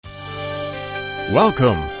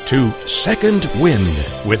Welcome to Second Wind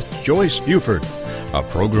with Joyce Buford, a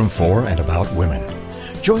program for and about women.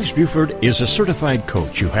 Joyce Buford is a certified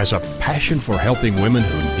coach who has a passion for helping women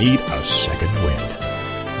who need a second wind.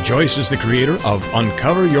 Joyce is the creator of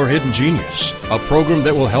Uncover Your Hidden Genius, a program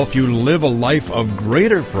that will help you live a life of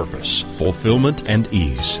greater purpose, fulfillment, and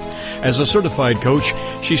ease. As a certified coach,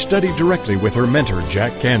 she studied directly with her mentor,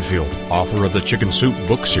 Jack Canfield, author of the Chicken Soup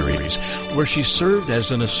book series, where she served as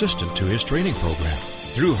an assistant to his training program.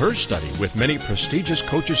 Through her study with many prestigious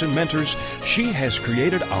coaches and mentors, she has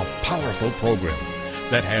created a powerful program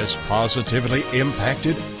that has positively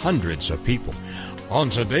impacted hundreds of people. On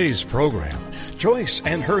today's program, Joyce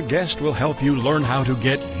and her guest will help you learn how to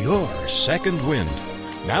get your second wind.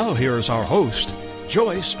 Now here's our host,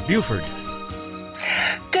 Joyce Buford.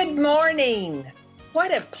 Good morning.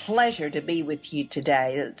 What a pleasure to be with you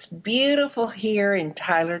today. It's beautiful here in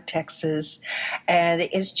Tyler, Texas, and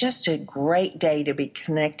it's just a great day to be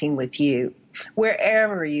connecting with you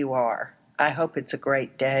wherever you are. I hope it's a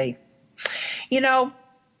great day. You know,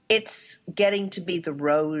 it's getting to be the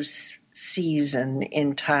rose season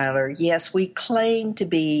in Tyler. Yes, we claim to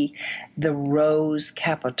be the rose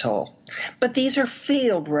capital, but these are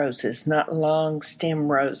field roses, not long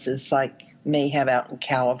stem roses like may have out in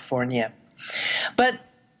California. But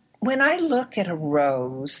when I look at a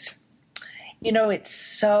rose, you know, it's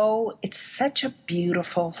such a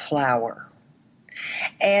beautiful flower.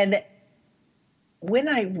 And when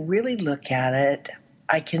I really look at it,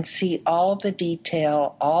 I can see all the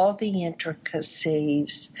detail, all the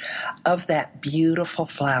intricacies of that beautiful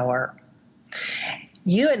flower.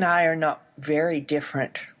 You and I are not very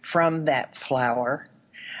different from that flower.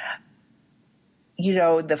 You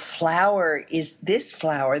know, this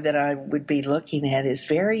flower that I would be looking at is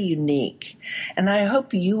very unique. And I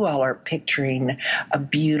hope you all are picturing a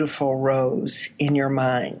beautiful rose in your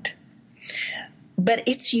mind. But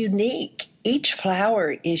it's unique. Each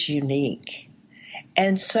flower is unique.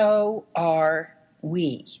 And so are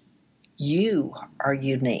we. You are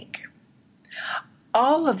unique.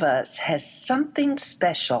 All of us has something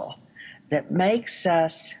special that makes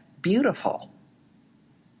us beautiful.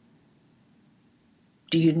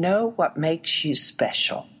 Do you know what makes you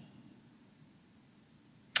special?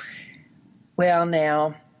 Well,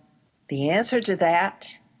 now, the answer to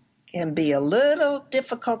that can be a little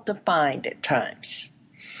difficult to find at times.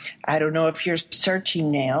 I don't know if you're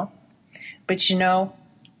searching now. But you know,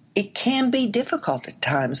 it can be difficult at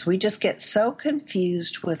times. We just get so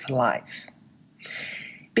confused with life.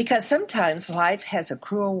 Because sometimes life has a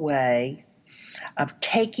cruel way of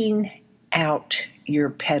taking out your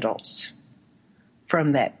petals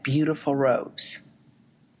from that beautiful rose.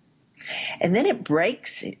 And then it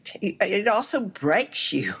breaks it. It also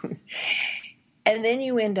breaks you. And then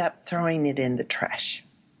you end up throwing it in the trash.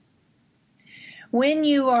 When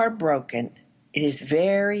you are broken, it is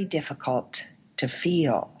very difficult to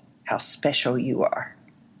feel how special you are.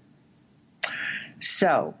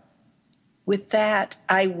 So, with that,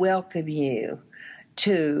 I welcome you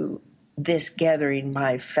to this gathering,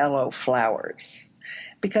 my fellow flowers,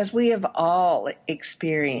 because we have all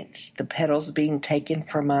experienced the petals being taken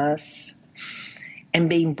from us and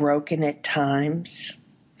being broken at times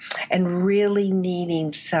and really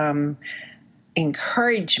needing some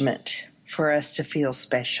encouragement for us to feel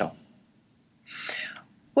special.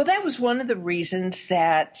 Well, that was one of the reasons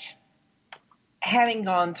that having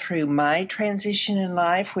gone through my transition in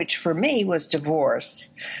life, which for me was divorce,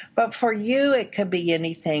 but for you it could be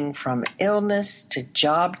anything from illness to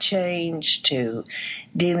job change to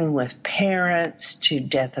dealing with parents to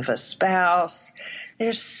death of a spouse.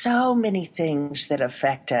 There's so many things that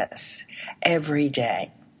affect us every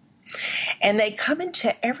day. And they come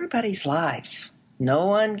into everybody's life. No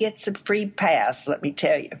one gets a free pass, let me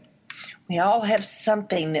tell you. We all have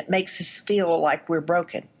something that makes us feel like we're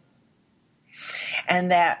broken and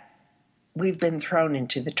that we've been thrown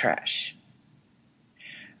into the trash.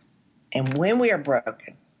 And when we are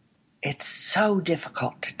broken, it's so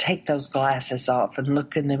difficult to take those glasses off and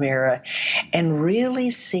look in the mirror and really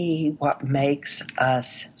see what makes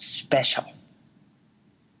us special.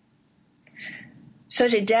 So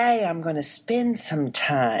today I'm going to spend some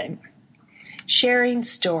time sharing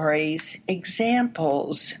stories,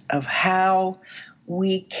 examples of how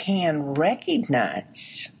we can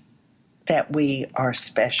recognize that we are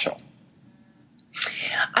special.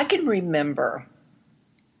 I can remember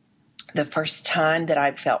the first time that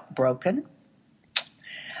I felt broken.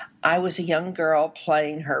 I was a young girl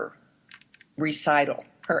playing her recital,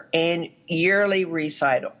 her yearly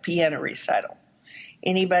recital, piano recital.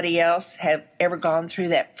 Anybody else have ever gone through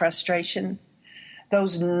that frustration?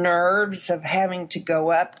 those nerves of having to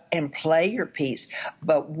go up and play your piece.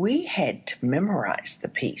 But we had to memorize the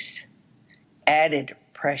piece. Added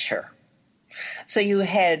pressure. So you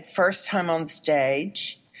had first time on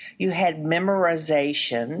stage, you had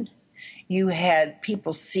memorization, you had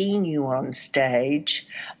people seeing you on stage,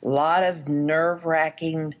 a lot of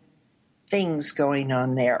nerve-wracking things going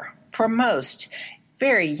on there for most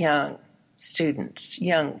very young students,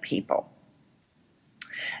 young people.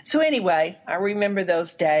 So anyway, I remember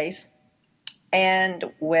those days,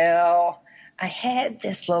 and well, I had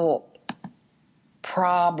this little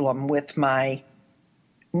problem with my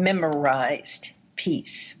memorized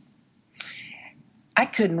piece. I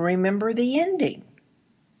couldn't remember the ending.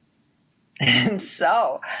 And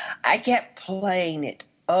so I kept playing it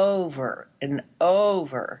over and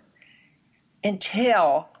over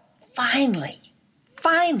until finally,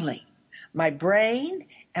 my brain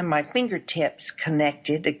and my fingertips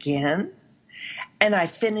connected again, and I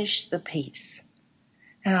finished the piece.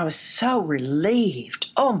 And I was so relieved.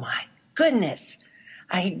 Oh my goodness.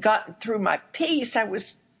 I had gotten through my piece. I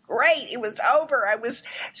was great. It was over. I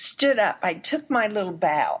stood up. I took my little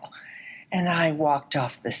bow and I walked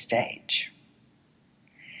off the stage.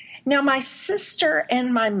 Now, my sister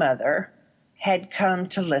and my mother had come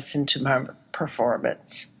to listen to my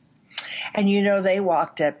performance. And they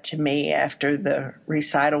walked up to me after the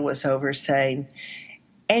recital was over saying,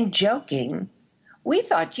 and joking, "We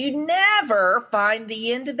thought you'd never find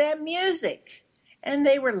the end of that music." And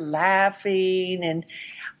they were laughing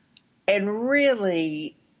and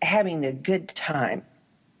really having a good time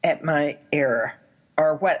at my error,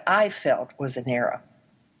 or what I felt was an error.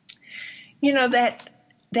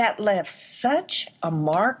 That left such a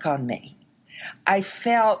mark on me. I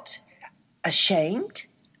felt ashamed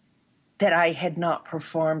that I had not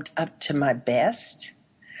performed up to my best.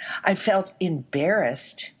 I felt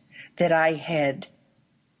embarrassed that I had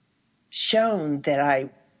shown that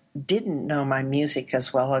I didn't know my music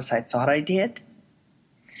as well as I thought I did.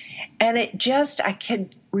 And I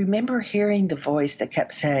could remember hearing the voice that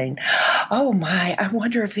kept saying, "Oh my, I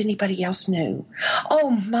wonder if anybody else knew.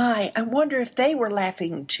 Oh my, I wonder if they were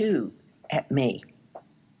laughing too at me."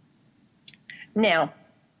 Now,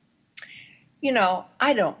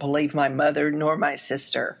 I don't believe my mother nor my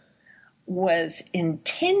sister was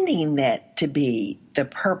intending that to be the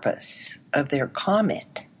purpose of their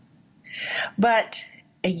comment. But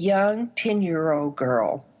a young 10-year-old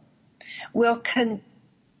girl will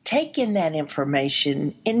take in that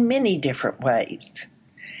information in many different ways,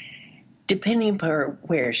 depending on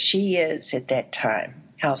where she is at that time,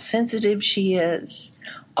 how sensitive she is,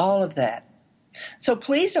 all of that. So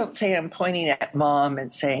please don't say I'm pointing at mom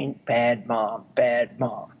and saying, bad mom,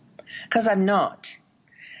 because I'm not.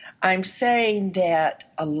 I'm saying that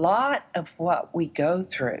a lot of what we go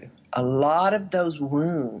through, a lot of those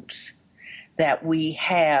wounds that we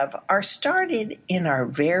have are started in our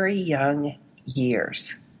very young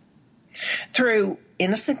years through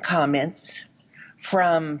innocent comments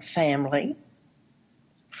from family,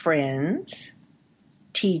 friends,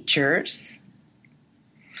 teachers,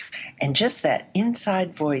 and just that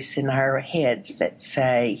inside voice in our heads that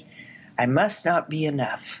say, "I must not be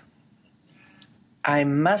enough. I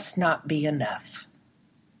must not be enough."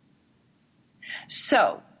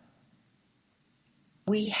 So,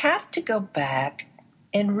 we have to go back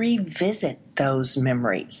and revisit those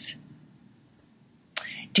memories.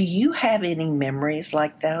 Do you have any memories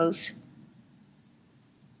like those?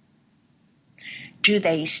 Do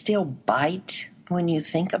they still bite when you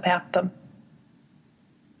think about them?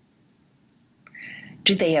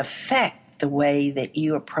 Do they affect the way that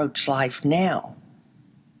you approach life now?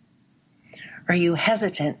 Are you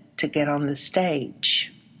hesitant to get on the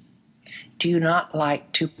stage? Do you not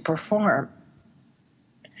like to perform?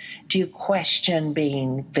 Do you question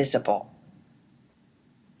being visible?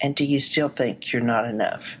 And do you still think you're not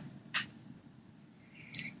enough?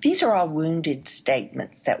 These are all wounded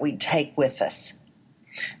statements that we take with us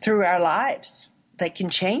through our lives. They can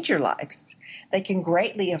change your lives. They can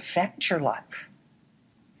greatly affect your life.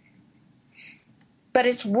 But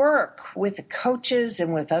it's work with the coaches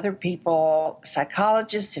and with other people,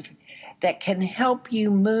 psychologists, that can help you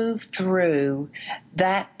move through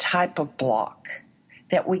that type of block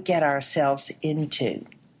that we get ourselves into.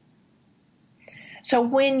 So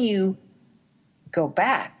when you go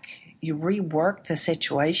back, you rework the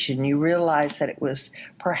situation, you realize that it was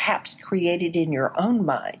perhaps created in your own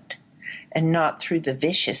mind and not through the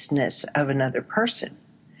viciousness of another person,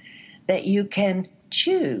 that you can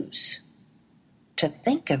choose to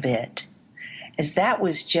think of it as that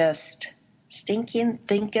was just stinking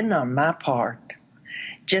thinking on my part,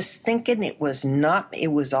 just thinking it was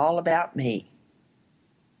all about me.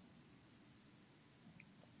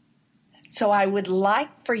 So I would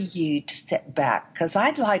like for you to sit back because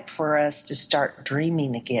I'd like for us to start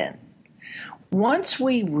dreaming again. Once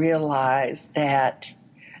we realize that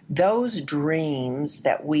those dreams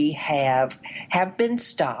that we have been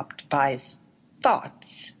stopped by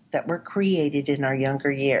thoughts that were created in our younger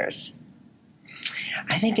years,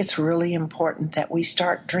 I think it's really important that we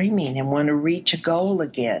start dreaming and want to reach a goal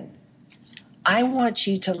again. I want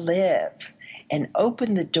you to live and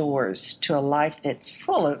open the doors to a life that's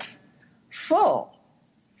full of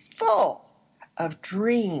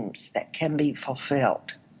dreams that can be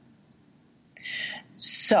fulfilled.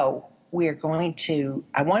 So I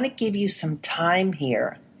want to give you some time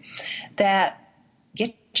here that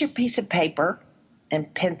get your piece of paper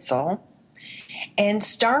and pencil and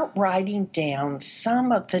start writing down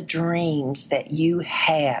some of the dreams that you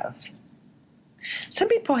have. Some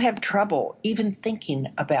people have trouble even thinking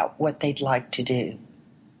about what they'd like to do.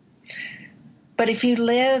 But if you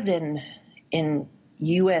live in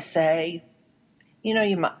USA,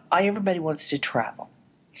 everybody wants to travel.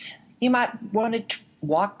 You might want to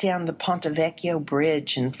walk down the Ponte Vecchio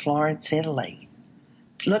Bridge in Florence, Italy.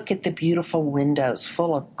 Look at the beautiful windows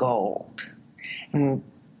full of gold and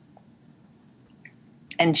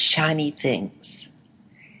shiny things.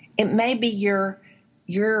 It may be your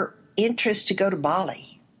interest to go to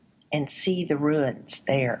Bali and see the ruins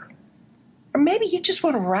there. Or maybe you just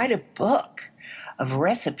want to write a book of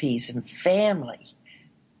recipes and family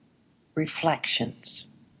reflections,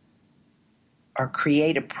 or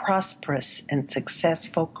create a prosperous and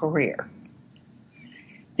successful career.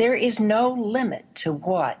 There is no limit to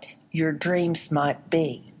what your dreams might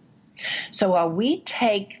be. So while we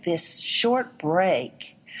take this short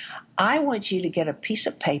break, I want you to get a piece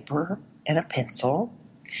of paper and a pencil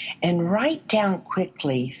and write down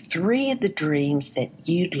quickly 3 of the dreams that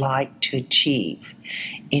you'd like to achieve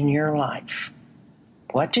in your life.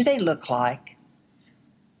 What do they look like?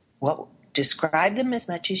 Describe them as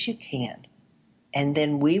much as you can. And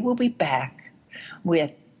then we will be back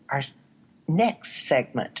with our next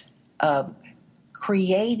segment of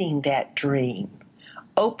creating that dream,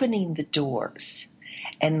 opening the doors,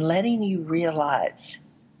 and letting you realize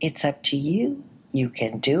it's up to you, you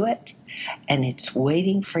can do it, and it's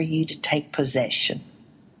waiting for you to take possession.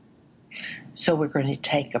 So we're going to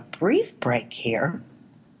take a brief break here,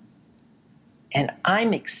 and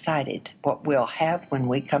I'm excited what we'll have when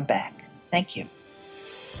we come back. Thank you.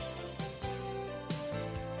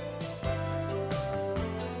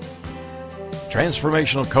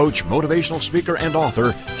 Transformational coach, motivational speaker, and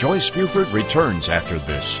author Joyce Buford returns after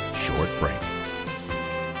this short break.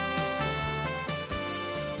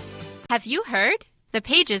 Have you heard? The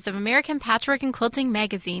pages of American Patchwork and Quilting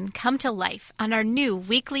magazine come to life on our new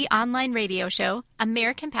weekly online radio show,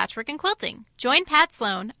 American Patchwork and Quilting. Join Pat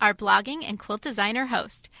Sloan, our blogging and quilt designer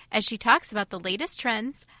host, as she talks about the latest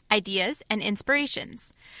trends, ideas, and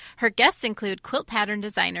inspirations. Her guests include quilt pattern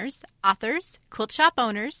designers, authors, quilt shop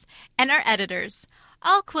owners, and our editors,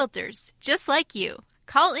 all quilters, just like you.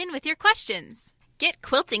 Call in with your questions. Get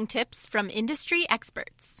quilting tips from industry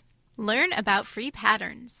experts. Learn about free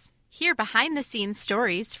patterns. Hear behind-the-scenes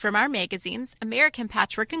stories from our magazines, American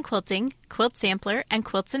Patchwork and Quilting, Quilt Sampler, and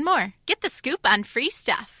Quilts and More. Get the scoop on free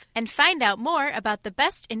stuff and find out more about the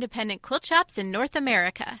best independent quilt shops in North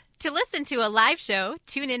America. To listen to a live show,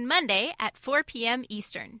 tune in Monday at 4 p.m.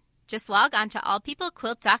 Eastern. Just log on to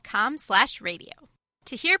allpeoplequilt.com/radio.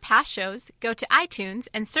 To hear past shows, go to iTunes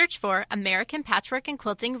and search for American Patchwork and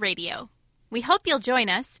Quilting Radio. We hope you'll join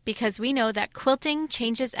us because we know that quilting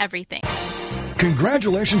changes everything.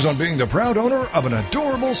 Congratulations on being the proud owner of an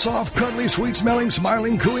adorable, soft, cuddly, sweet-smelling,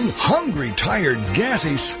 smiling, cooing, hungry, tired,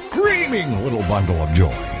 gassy, screaming little bundle of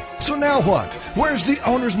joy. So now what? Where's the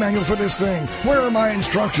owner's manual for this thing? Where are my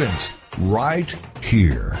instructions? Right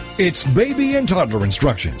here. It's Baby and Toddler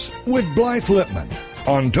Instructions with Blythe Lipman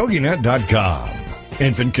on TogiNet.com.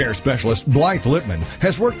 Infant care specialist Blythe Lipman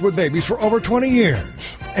has worked with babies for over 20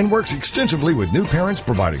 years and works extensively with new parents,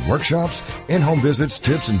 providing workshops, in-home visits,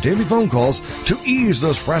 tips, and daily phone calls to ease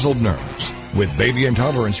those frazzled nerves. With Baby and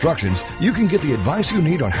Toddler Instructions, you can get the advice you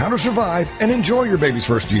need on how to survive and enjoy your baby's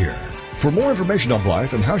first year. For more information on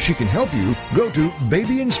Blythe and how she can help you, go to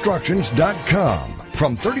babyinstructions.com.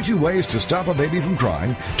 From 32 ways to stop a baby from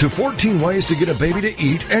crying to 14 ways to get a baby to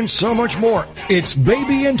eat and so much more. It's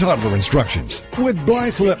Baby and Toddler Instructions with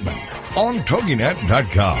Blythe Lipman on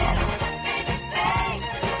TogiNet.com.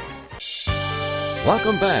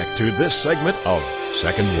 Welcome back to this segment of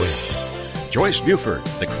Second Wind. Joyce Buford,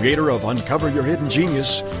 the creator of Uncover Your Hidden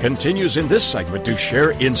Genius, continues in this segment to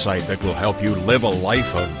share insight that will help you live a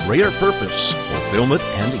life of greater purpose, fulfillment,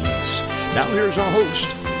 and ease. Now here's our host,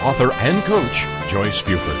 author and coach, Joyce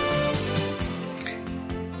Buford.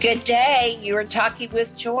 Good day. You are talking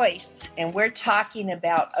with Joyce, and we're talking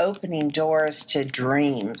about opening doors to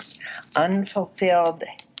dreams, unfulfilled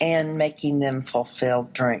and making them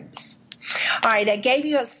fulfilled dreams. All right, I gave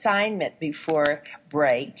you an assignment before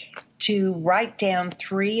break to write down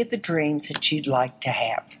 3 of the dreams that you'd like to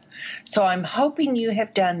have. So I'm hoping you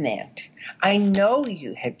have done that. I know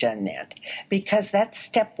you have done that because that's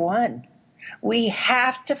step 1. We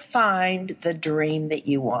have to find the dream that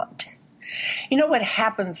you want. You know what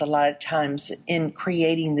happens a lot of times in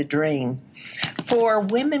creating the dream, for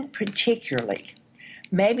women particularly,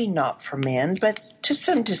 maybe not for men, but to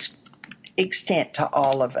some extent to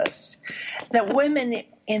all of us, that women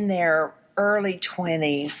in their early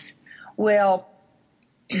 20s will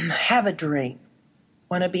have a dream,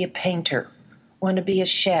 want to be a painter, want to be a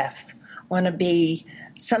chef, want to be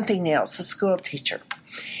something else, a school teacher.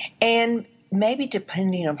 And maybe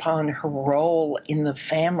depending upon her role in the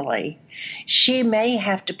family, she may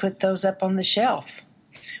have to put those up on the shelf.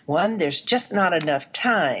 One, there's just not enough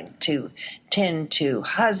time to tend to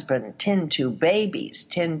husband, tend to babies,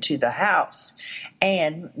 tend to the house,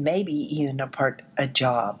 and maybe even a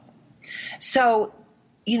job. So,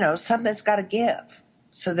 something's got to give.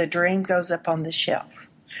 So the dream goes up on the shelf.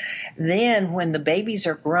 Then when the babies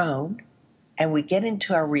are grown, and we get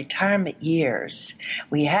into our retirement years,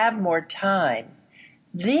 we have more time,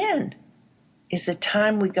 then is the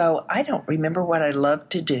time we go, I don't remember what I love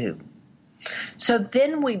to do. So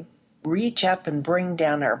then we reach up and bring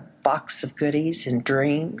down our box of goodies and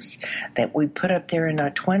dreams that we put up there in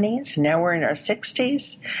our 20s. Now we're in our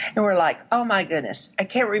 60s, and we're like, oh my goodness, I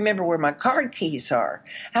can't remember where my car keys are.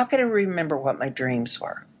 How can I remember what my dreams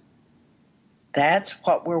were? That's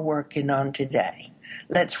what we're working on today.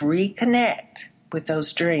 Let's reconnect with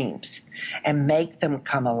those dreams and make them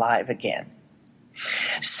come alive again.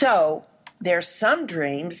 So there's some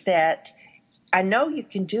dreams that I know you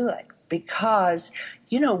can do it because,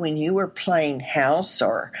 when you were playing house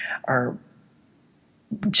or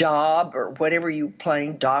job or whatever you were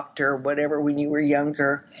playing, doctor, whatever, when you were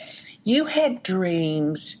younger, you had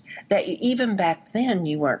dreams that even back then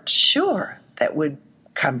you weren't sure that would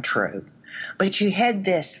come true. But you had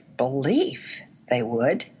this belief they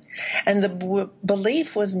would. And the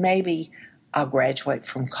belief was maybe I'll graduate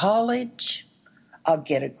from college, I'll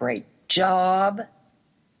get a great job,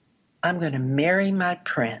 I'm going to marry my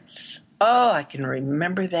prince. Oh, I can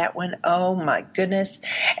remember that one. Oh, my goodness.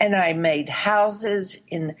 And I made houses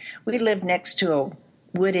we lived next to a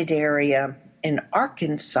wooded area in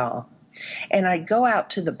Arkansas. And I'd go out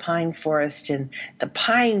to the pine forest, and the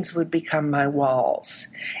pines would become my walls.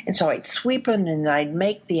 And so I'd sweep them, and I'd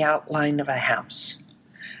make the outline of a house.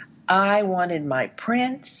 I wanted my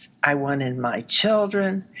prince, I wanted my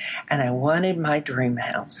children, and I wanted my dream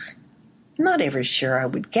house. Not ever sure I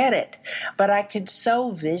would get it, but I could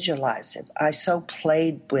so visualize it. I so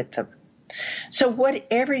played with them. So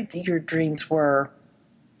whatever your dreams were,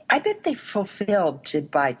 I bet they fulfilled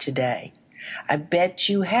by today. I bet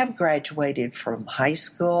you have graduated from high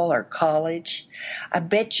school or college. I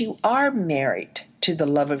bet you are married to the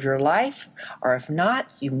love of your life, or if not,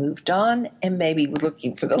 you moved on and maybe were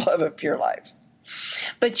looking for the love of your life.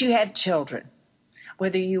 But you have children.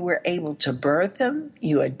 Whether you were able to birth them,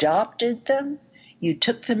 you adopted them, you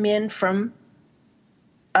took them in from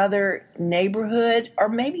other neighborhood, or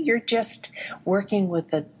maybe you're just working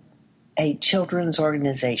with a children's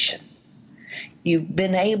organization. You've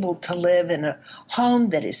been able to live in a home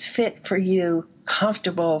that is fit for you,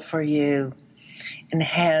 comfortable for you, and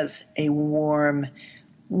has a warm,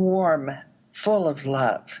 full of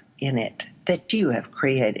love in it that you have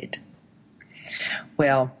created.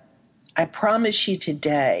 Well, I promise you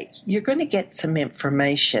today, you're going to get some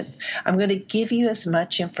information. I'm going to give you as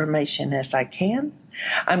much information as I can.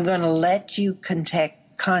 I'm going to let you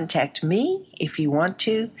contact me if you want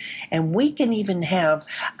to, and we can even have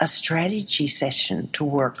a strategy session to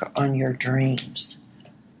work on your dreams.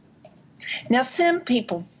 Now, some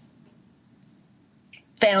people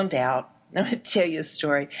found out, I'm going to tell you a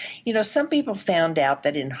story. Some people found out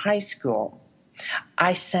that in high school,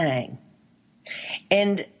 I sang.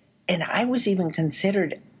 And I was even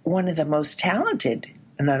considered one of the most talented,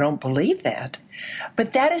 and I don't believe that.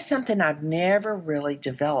 But that is something I've never really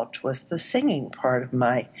developed, was the singing part of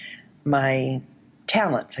my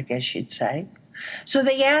talents, I guess you'd say. So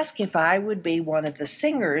they asked if I would be one of the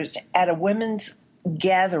singers at a women's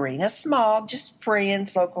gathering, a small, just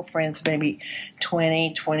friends, local friends, maybe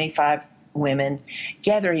 20, 25 women,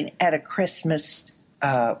 gathering at a Christmas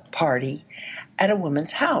party at a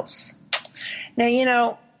woman's house.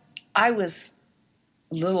 Now, I was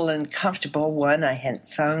a little uncomfortable. One, I hadn't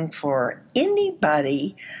sung for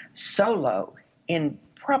anybody solo in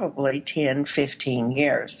probably 10, 15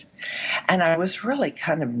 years. And I was really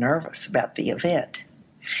kind of nervous about the event.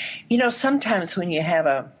 You know, sometimes when you have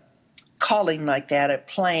a calling like that, a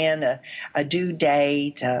plan, a due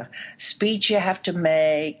date, a speech you have to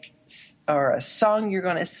make, or a song you're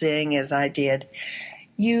going to sing, as I did,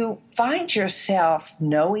 you find yourself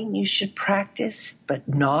knowing you should practice, but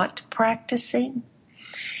not practicing.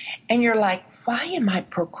 And you're like, why am I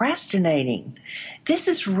procrastinating? This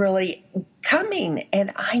is really coming,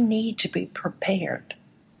 and I need to be prepared.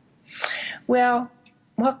 Well,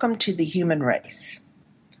 welcome to the human race.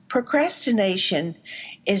 Procrastination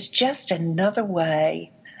is just another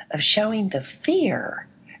way of showing the fear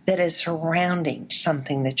that is surrounding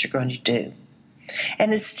something that you're going to do.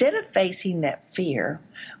 And instead of facing that fear,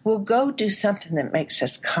 we'll go do something that makes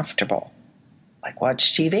us comfortable, like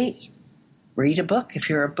watch TV, read a book if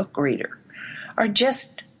you're a book reader, or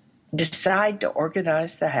just decide to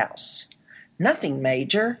organize the house. Nothing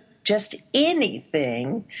major, just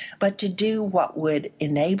anything, but to do what would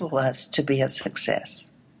enable us to be a success.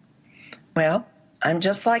 Well, I'm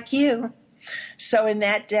just like you. So in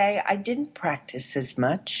that day, I didn't practice as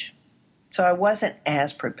much, so I wasn't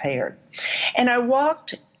as prepared. And I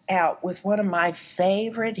walked out with one of my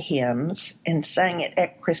favorite hymns and sang it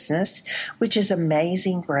at Christmas, which is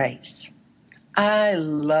Amazing Grace. I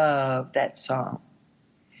love that song.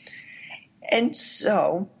 And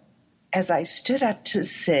so, as I stood up to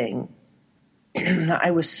sing,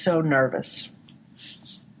 I was so nervous.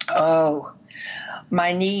 Oh,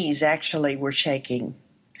 my knees actually were shaking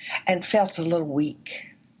and felt a little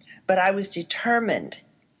weak, but I was determined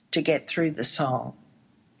to get through the song.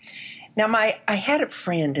 Now, I had a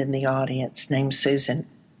friend in the audience named Susan,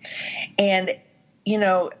 and, you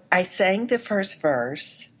know, I sang the first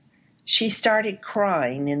verse. She started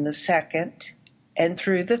crying in the second, and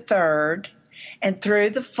through the third, and through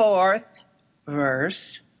the fourth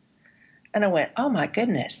verse, and I went, oh my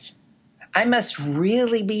goodness, I must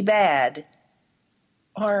really be bad.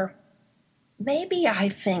 Or maybe I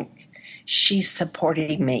think she's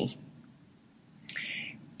supporting me.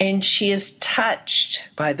 And she is touched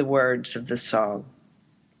by the words of the song.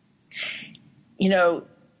 You know,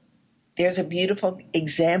 there's a beautiful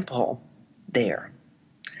example there.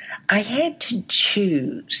 I had to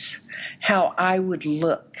choose how I would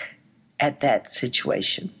look at that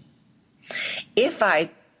situation. If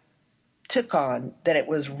I took on that it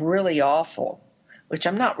was really awful, which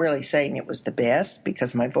I'm not really saying it was the best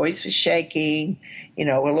because my voice was shaking, you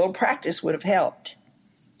know, a little practice would have helped.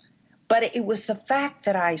 But it was the fact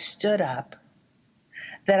that I stood up,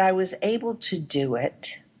 that I was able to do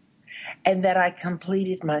it, and that I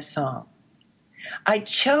completed my song. I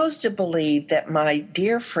chose to believe that my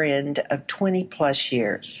dear friend of 20 plus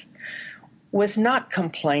years was not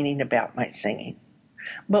complaining about my singing,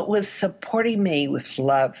 but was supporting me with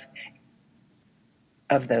love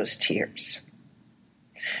of those tears.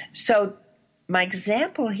 So my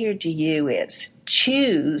example here to you is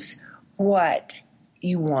choose what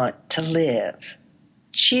you want to live.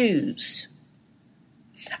 Choose.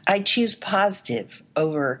 I choose positive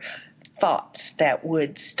over thoughts that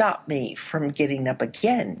would stop me from getting up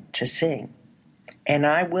again to sing. And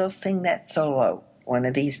I will sing that solo one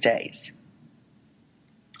of these days.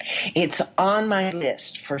 It's on my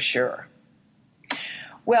list for sure.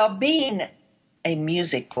 Well, being a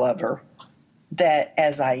music lover, that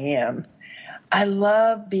as I am, I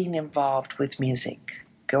love being involved with music.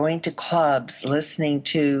 Going to clubs, listening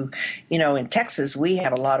to, you know, in Texas, we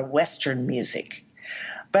have a lot of Western music.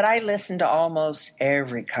 But I listen to almost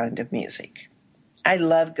every kind of music. I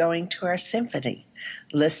love going to our symphony,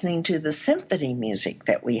 listening to the symphony music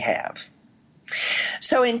that we have.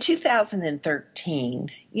 So in 2013,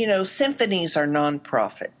 you know, symphonies are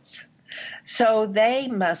nonprofits. So they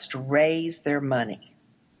must raise their money,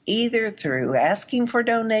 either through asking for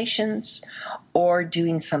donations or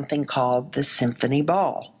doing something called the Symphony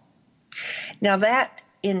Ball. Now that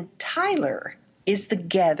in Tyler is the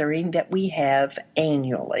gathering that we have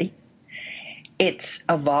annually. It's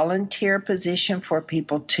a volunteer position for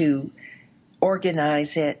people to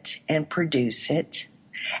organize it and produce it.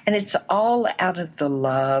 And it's all out of the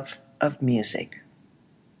love of music.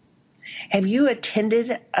 Have you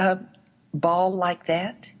attended a ball like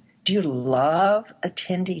that? Do you love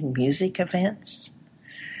attending music events?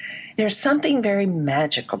 There's something very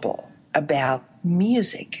magical about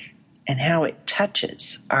music and how it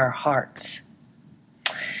touches our hearts.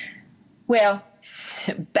 Well,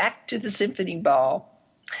 back to the Symphony Ball.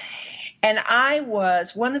 And I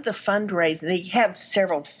was one of the fundraising, they have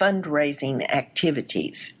several fundraising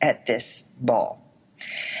activities at this ball.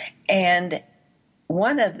 And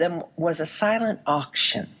one of them was a silent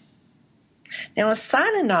auction. Now, a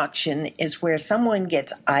silent auction is where someone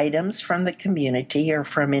gets items from the community or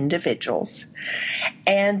from individuals,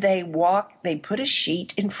 and they put a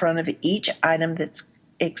sheet in front of each item that's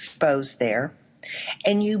exposed there,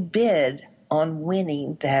 and you bid on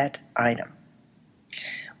winning that item.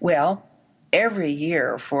 Well, every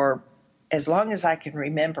year for as long as I can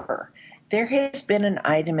remember, there has been an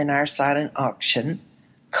item in our silent auction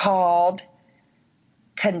called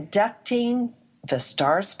Conducting the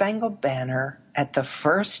Star-Spangled Banner at the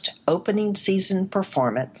first opening season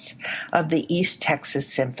performance of the East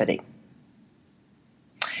Texas Symphony.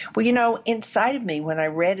 Well, inside of me when I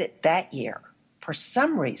read it that year, for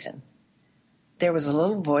some reason, there was a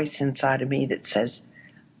little voice inside of me that says,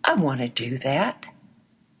 I want to do that.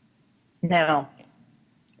 Now,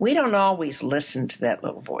 we don't always listen to that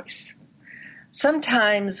little voice.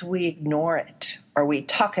 Sometimes we ignore it or we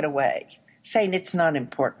talk it away, saying it's not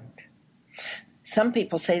important. Some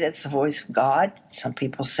people say that's the voice of God. Some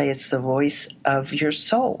people say it's the voice of your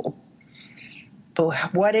soul.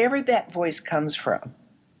 But whatever that voice comes from,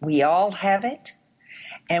 we all have it,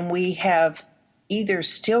 and we have either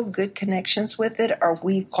still good connections with it or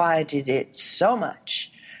we've quieted it so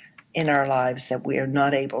much in our lives that we are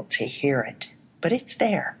not able to hear it. But it's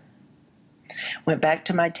there. Went back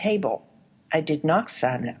to my table. I did not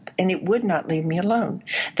sign up, and it would not leave me alone.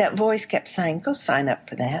 That voice kept saying, go sign up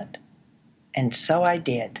for that. And so I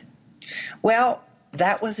did. Well,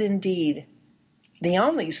 that was indeed the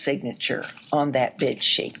only signature on that bid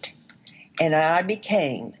sheet. And I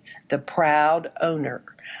became the proud owner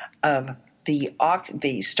of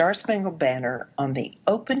the Star-Spangled Banner on the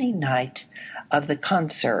opening night of the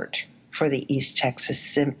concert for the East Texas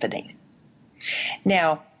Symphony.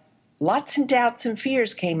 Now, lots of doubts and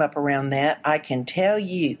fears came up around that, I can tell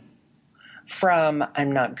you. From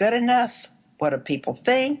I'm not good enough, what do people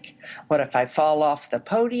think, what if I fall off the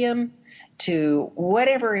podium, to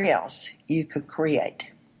whatever else you could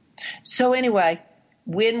create. So anyway,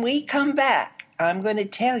 when we come back, I'm going to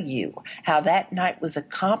tell you how that night was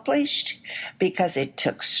accomplished, because it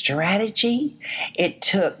took strategy, it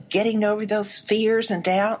took getting over those fears and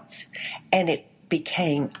doubts, and it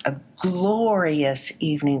became a glorious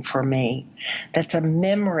evening for me. That's a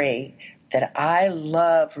memory that I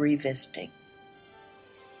love revisiting.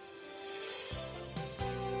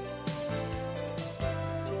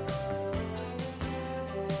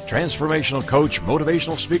 Transformational coach,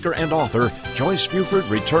 motivational speaker, and author Joyce Buford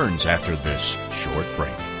returns after this short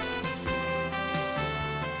break.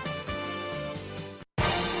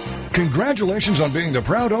 Congratulations on being the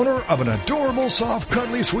proud owner of an adorable, soft,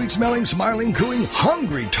 cuddly, sweet-smelling, smiling, cooing,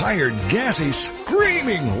 hungry, tired, gassy,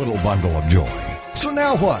 screaming little bundle of joy. So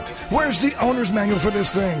now what? Where's the owner's manual for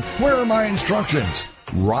this thing? Where are my instructions?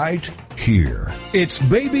 Right here. It's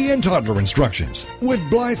Baby and Toddler Instructions with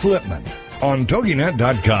Blythe Lipman on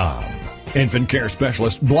TogiNet.com. Infant care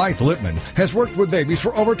specialist Blythe Lipman has worked with babies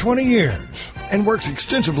for over 20 years and works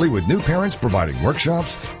extensively with new parents, providing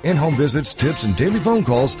workshops, in-home visits, tips, and daily phone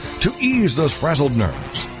calls to ease those frazzled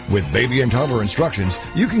nerves. With Baby and Toddler Instructions,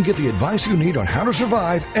 you can get the advice you need on how to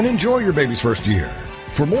survive and enjoy your baby's first year.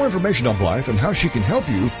 For more information on Blythe and how she can help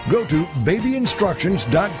you, go to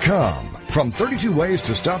babyinstructions.com. From 32 ways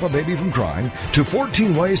to stop a baby from crying to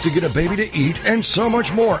 14 ways to get a baby to eat and so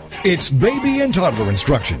much more. It's Baby and Toddler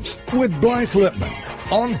Instructions with Blythe Lipman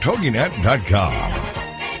on TogiNet.com.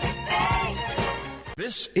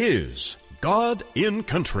 This is God in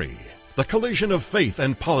Country, the collision of faith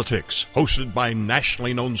and politics, hosted by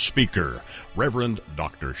nationally known speaker, Reverend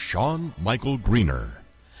Dr. Sean Michael Greener.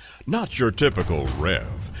 Not your typical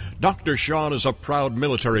Rev. Dr. Sean is a proud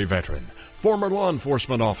military veteran, former law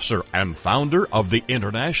enforcement officer, and founder of the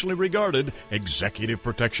internationally regarded Executive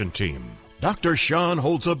Protection Team. Dr. Sean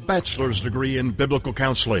holds a bachelor's degree in biblical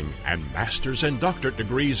counseling and master's and doctorate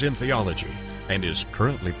degrees in theology, and is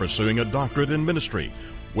currently pursuing a doctorate in ministry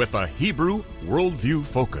with a Hebrew worldview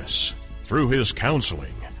focus. Through his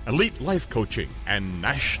counseling, elite life coaching, and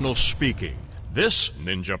national speaking, this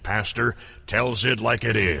ninja pastor tells it like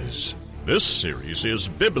it is. This series is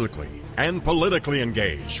biblically and politically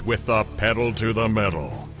engaged with the pedal to the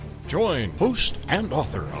metal. Join host and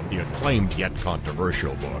author of the acclaimed yet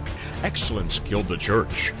controversial book, Excellence Killed the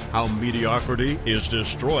Church, How Mediocrity is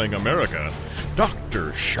Destroying America,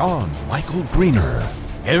 Dr. Sean Michael Greener,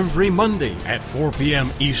 every Monday at 4 p.m.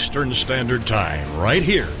 Eastern Standard Time, right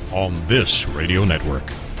here on this radio network.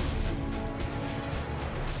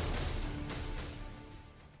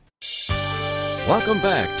 Welcome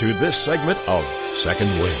back to this segment of Second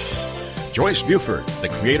Wind. Joyce Buford, the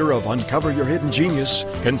creator of Uncover Your Hidden Genius,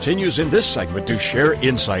 continues in this segment to share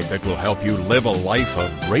insight that will help you live a life of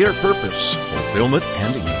greater purpose, fulfillment,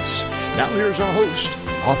 and ease. Now here's our host,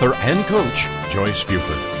 author and coach, Joyce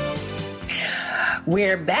Buford.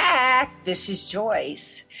 We're back. This is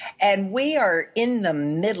Joyce, and we are in the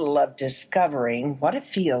middle of discovering what it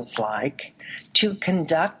feels like to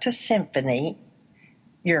conduct a symphony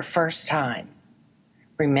your first time.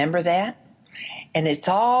 Remember that? And it's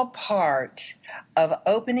all part of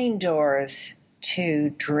opening doors to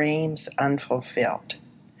dreams unfulfilled.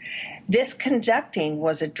 This conducting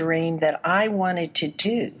was a dream that I wanted to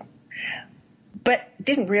do, but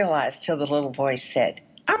didn't realize till the little voice said,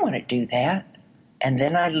 I want to do that. And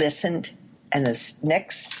then I listened, and the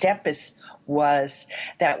next step was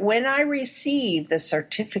that when I received the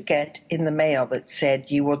certificate in the mail that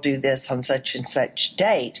said you will do this on such and such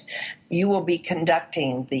date, you will be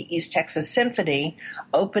conducting the East Texas Symphony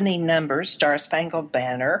opening number, Star Spangled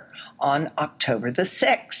Banner, on October the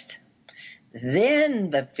 6th. Then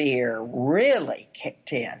the fear really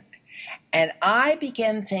kicked in, and I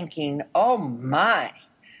began thinking, oh my,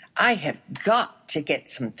 I have got to get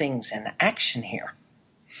some things in action here.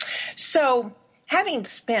 So, having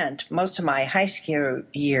spent most of my high school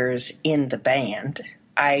years in the band,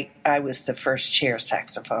 I was the first chair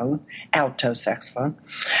saxophone, alto saxophone.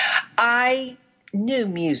 I knew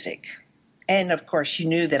music. And of course, you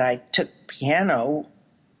knew that I took piano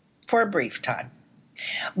for a brief time.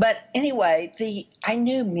 But anyway, I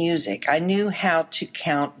knew music. I knew how to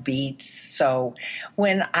count beats. So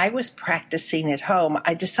when I was practicing at home,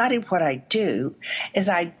 I decided what I do is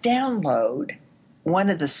I download one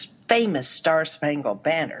of the famous Star Spangled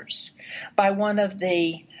Banners by one of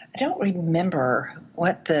I don't remember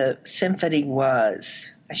what the symphony was.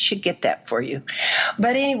 I should get that for you.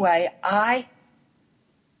 But anyway, I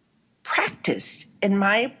practiced in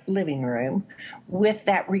my living room with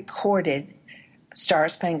that recorded Star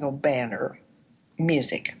Spangled Banner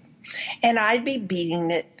music. And I'd be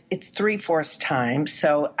beating it. It's 3/4 time,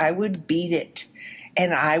 so I would beat it.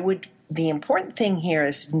 And the important thing here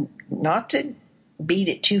is not to beat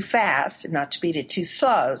it too fast and not to beat it too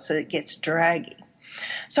slow so it gets draggy.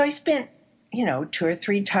 So I spent, 2 or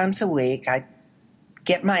 3 times a week, I'd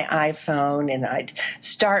get my iPhone and I'd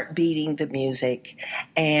start beating the music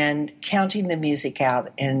and counting the music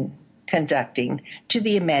out and conducting to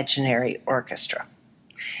the imaginary orchestra.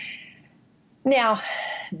 Now,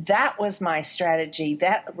 that was my strategy.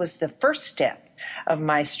 That was the first step of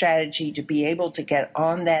my strategy to be able to get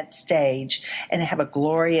on that stage and have a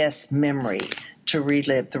glorious memory to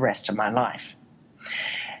relive the rest of my life.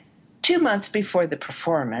 2 months before the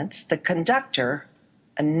performance, the conductor,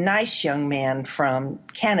 a nice young man from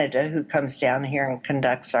Canada who comes down here and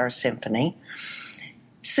conducts our symphony,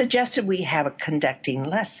 suggested we have a conducting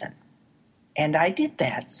lesson. And I did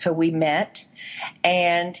that. So we met,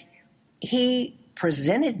 and he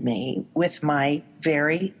presented me with my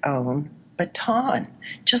very own baton,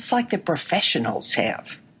 just like the professionals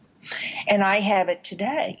have. And I have it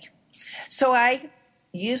today. So I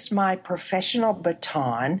used my professional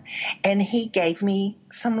baton, and he gave me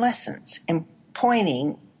some lessons and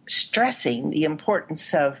stressing the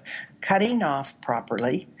importance of cutting off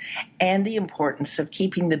properly and the importance of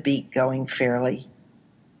keeping the beat going fairly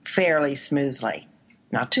smoothly,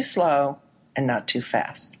 not too slow and not too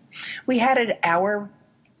fast. We had an hour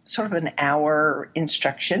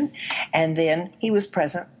instruction, and then he was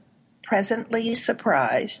presently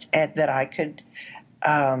surprised that I could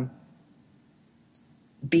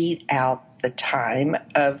beat out the time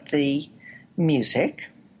of the music.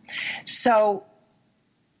 So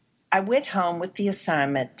I went home with the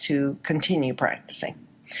assignment to continue practicing.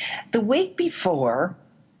 The week before,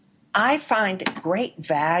 I find great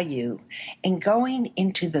value in going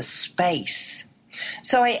into the space.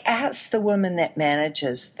 So I asked the woman that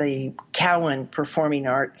manages the Cowan Performing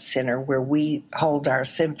Arts Center, where we hold our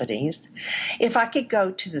symphonies, if I could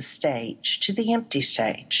go to the stage, to the empty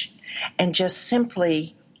stage, and just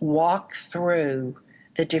simply walk through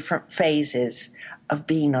the different phases of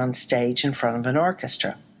being on stage in front of an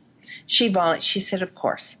orchestra. She said, of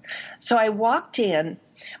course. So I walked in,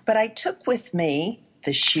 but I took with me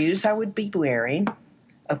the shoes I would be wearing,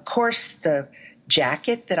 of course, the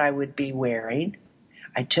jacket that I would be wearing.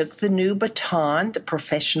 I took the new baton, the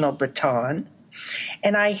professional baton,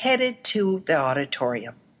 and I headed to the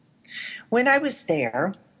auditorium. When I was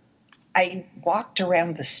there, I walked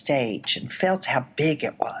around the stage and felt how big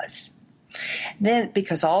it was. Then,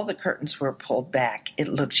 because all the curtains were pulled back, it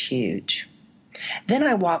looked huge. Then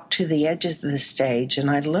I walked to the edges of the stage and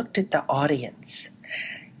I looked at the audience.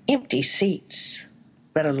 Empty seats,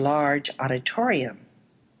 but a large auditorium.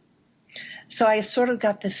 So I sort of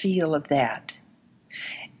got the feel of that.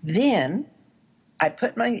 Then I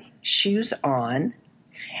put my shoes on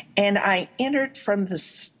And I entered from the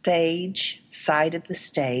side of the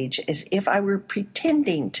stage, as if I were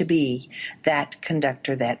pretending to be that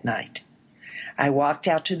conductor that night. I walked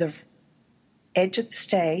out to the edge of the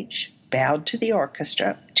stage, bowed to the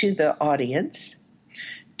orchestra, to the audience,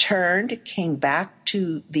 turned, came back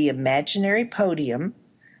to the imaginary podium,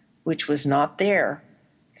 which was not there.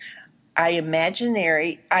 I imagined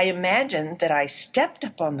that I stepped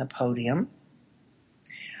up on the podium.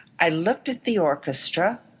 I looked at the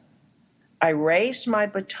orchestra. I raised my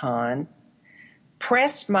baton,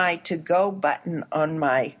 pressed my to-go button on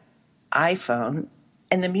my iPhone,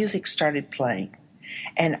 and the music started playing.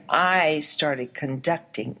 And I started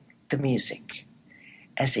conducting the music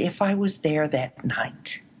as if I was there that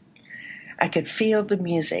night. I could feel the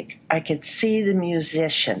music. I could see the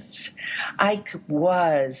musicians. I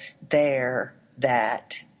was there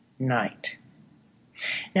that night.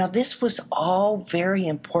 Now, this was all very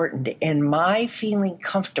important in my feeling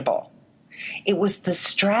comfortable. It was the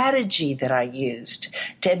strategy that I used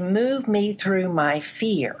to move me through my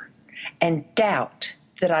fear and doubt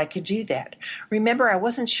that I could do that. Remember, I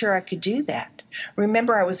wasn't sure I could do that.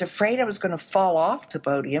 Remember, I was afraid I was going to fall off the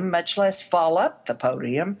podium, much less fall up the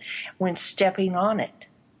podium when stepping on it.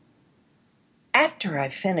 After I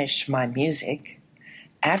finished my music,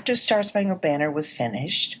 after Star Spangled Banner was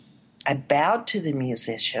finished, I bowed to the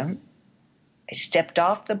musician. I stepped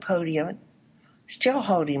off the podium, still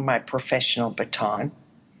holding my professional baton,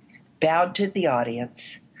 bowed to the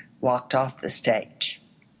audience, walked off the stage.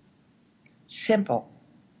 Simple.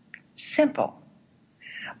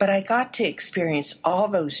 But I got to experience all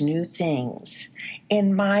those new things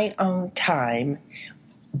in my own time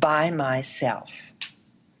by myself.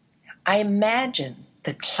 I imagined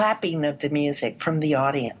the clapping of the music from the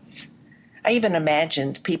audience. I even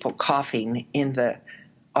imagined people coughing in the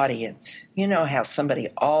audience. You know how somebody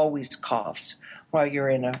always coughs while you're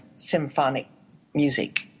in a symphonic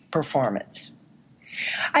music performance.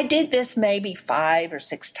 I did this maybe 5 or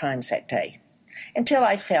 6 times that day until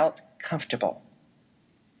I felt comfortable.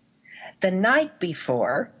 The night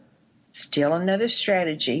before, still another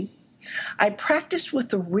strategy, I practiced with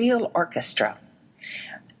the real orchestra,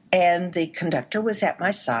 and the conductor was at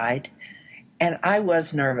my side, and I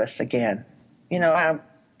was nervous again. You know,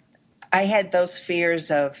 I had those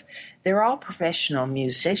fears of, they're all professional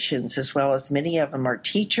musicians, as well as many of them are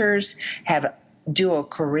teachers, have dual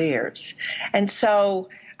careers. And so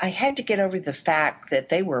I had to get over the fact that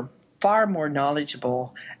they were far more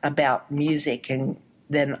knowledgeable about music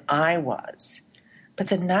than I was. But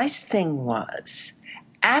the nice thing was,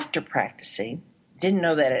 after practicing, didn't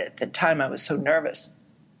know that at the time I was so nervous,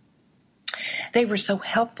 they were so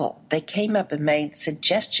helpful. They came up and made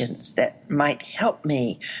suggestions that might help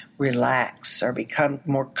me relax or become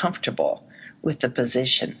more comfortable with the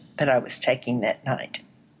position that I was taking that night.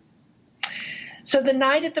 So the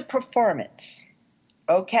night of the performance,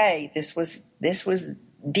 okay, this was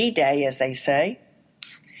D-Day, as they say.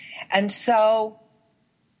 And so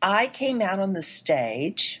I came out on the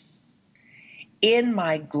stage in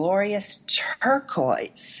my glorious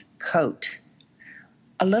turquoise coat,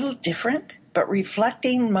 a little different, but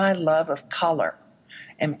reflecting my love of color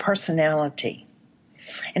and personality.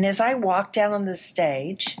 And as I walked out on the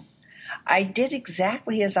stage, I did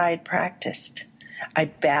exactly as I had practiced. I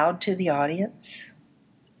bowed to the audience.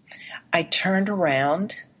 I turned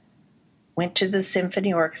around, went to the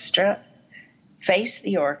symphony orchestra, faced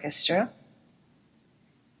the orchestra,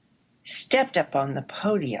 stepped up on the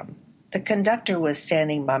podium. The conductor was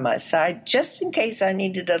standing by my side just in case I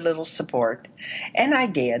needed a little support, and I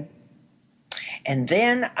did. And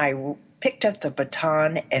then I picked up the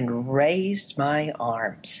baton and raised my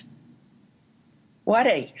arms. What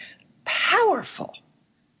a powerful,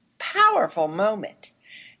 powerful moment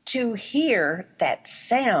to hear that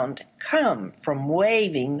sound come from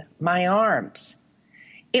waving my arms.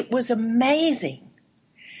 It was amazing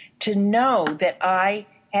to know that I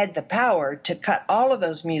had the power to cut all of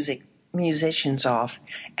those musicians off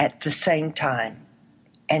at the same time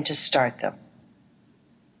and to start them.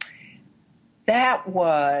 That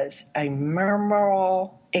was a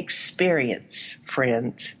memorable experience,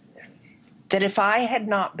 friends, that if I had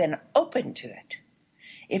not been open to it,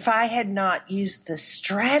 if I had not used the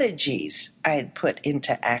strategies I had put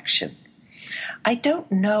into action, I don't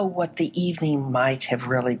know what the evening might have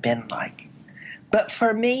really been like. But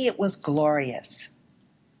for me, it was glorious.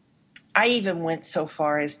 I even went so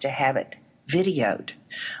far as to have it videoed,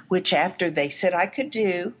 which after they said I could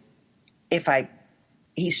do if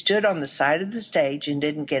he stood on the side of the stage and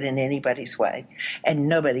didn't get in anybody's way, and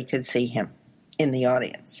nobody could see him in the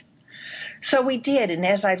audience. So we did, and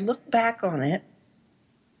as I look back on it,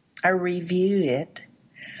 I review it,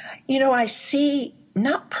 I see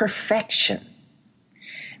not perfection,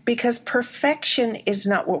 because perfection is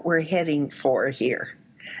not what we're heading for here.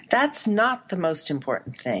 That's not the most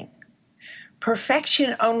important thing.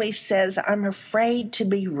 Perfection only says I'm afraid to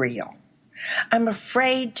be real. I'm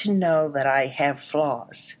afraid to know that I have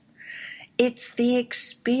flaws. It's the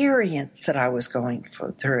experience that I was going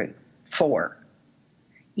through.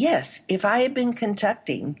 Yes, if I had been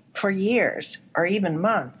conducting for years or even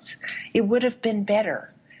months, it would have been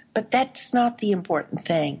better. But that's not the important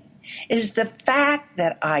thing. It is the fact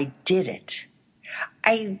that I did it.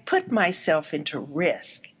 I put myself into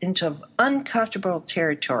risk, into uncomfortable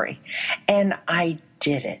territory, and I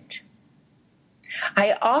did it.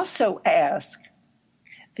 I also ask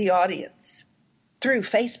the audience through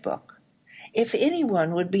Facebook if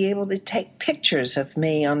anyone would be able to take pictures of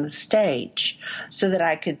me on the stage so that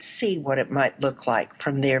I could see what it might look like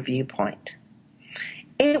from their viewpoint.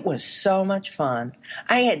 It was so much fun.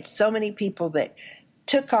 I had so many people that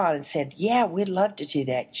took on and said, yeah, we'd love to do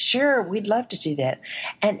that. Sure, we'd love to do that.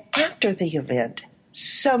 And after the event,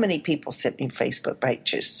 so many people sent me Facebook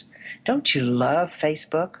pictures. Don't you love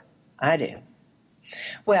Facebook? I do.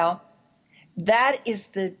 Well, that is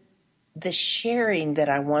the sharing that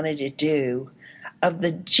I wanted to do of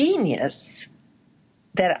the genius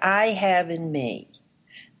that I have in me.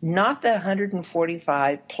 Not the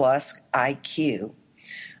 145 plus IQ,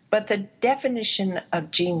 but the definition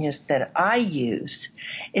of genius that I use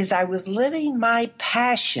is I was living my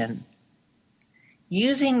passion,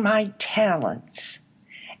 using my talents,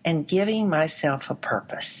 and giving myself a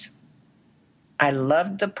purpose. I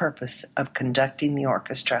loved the purpose of conducting the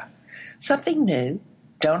orchestra. Something new.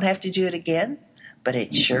 Don't have to do it again, but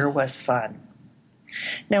it sure was fun.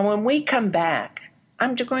 Now, when we come back,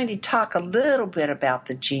 I'm going to talk a little bit about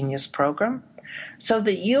the Genius program so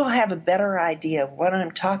that you'll have a better idea of what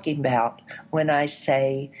I'm talking about when I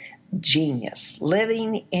say genius,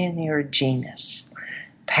 living in your genius.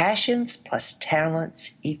 Passions plus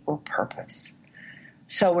talents equal purpose.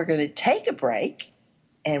 So we're going to take a break,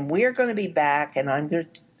 and we're going to be back, and I'm going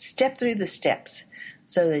to step through the steps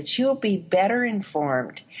so that you'll be better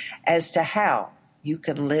informed as to how you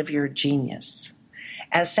can live your genius,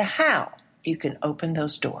 as to how you can open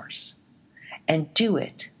those doors and do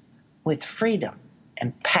it with freedom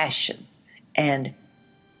and passion and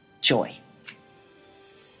joy.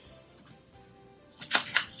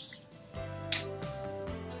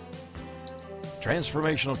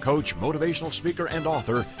 Transformational coach, motivational speaker, and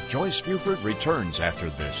author Joyce Buford returns after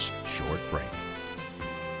this short break.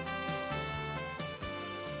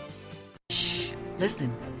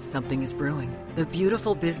 Listen, something is brewing. The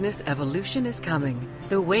beautiful business evolution is coming.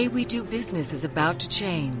 The way we do business is about to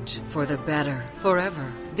change for the better,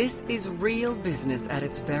 forever. This is real business at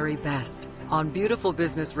its very best. On Beautiful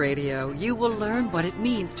Business Radio, you will learn what it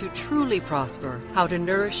means to truly prosper, how to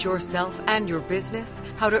nourish yourself and your business,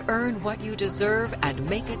 how to earn what you deserve and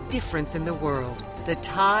make a difference in the world. The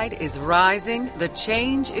tide is rising, the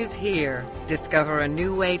change is here. Discover a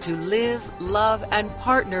new way to live, love, and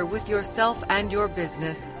partner with yourself and your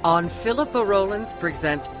business on Philippa Rowlands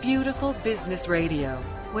Presents Beautiful Business Radio,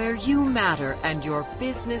 where you matter and your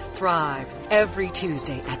business thrives. Every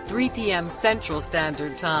Tuesday at 3 p.m. Central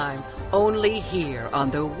Standard Time, only here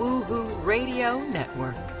on the Woohoo Radio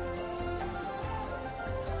Network.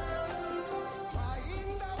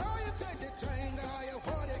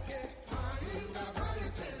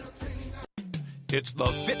 It's the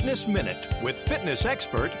Fitness Minute with fitness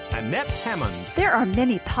expert Annette Hammond. There are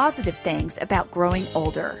many positive things about growing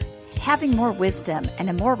older. Having more wisdom and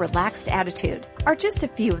a more relaxed attitude are just a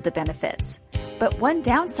few of the benefits. But one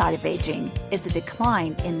downside of aging is a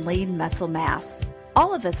decline in lean muscle mass.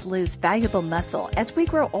 All of us lose valuable muscle as we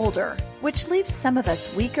grow older, which leaves some of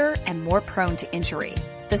us weaker and more prone to injury.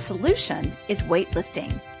 The solution is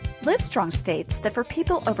weightlifting. Livestrong states that for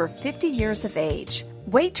people over 50 years of age,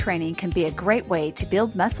 weight training can be a great way to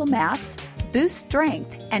build muscle mass, boost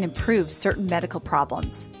strength, and improve certain medical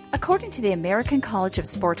problems. According to the American College of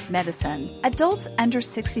Sports Medicine, adults under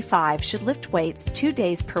 65 should lift weights 2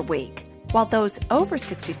 days per week, while those over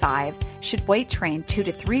 65 should weight train 2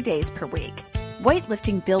 to 3 days per week.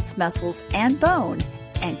 Weightlifting builds muscles and bone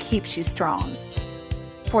and keeps you strong.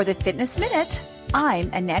 For the Fitness Minute,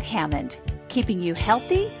 I'm Annette Hammond, keeping you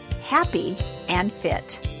healthy, happy, and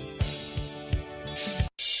fit.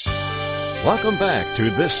 Welcome back to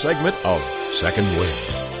this segment of Second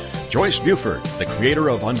Wind. Joyce Buford, the creator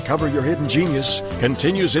of Uncover Your Hidden Genius,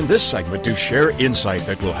 continues in this segment to share insight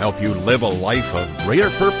that will help you live a life of greater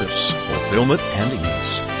purpose, fulfillment, and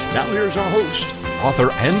ease. Now here's our host,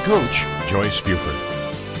 author and coach, Joyce Buford.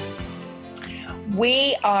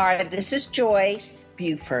 This is Joyce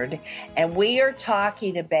Buford, and we are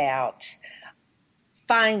talking about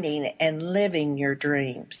finding and living your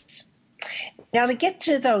dreams. Now, to get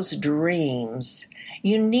to those dreams,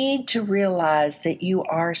 you need to realize that you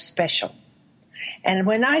are special. And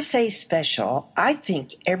when I say special, I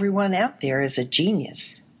think everyone out there is a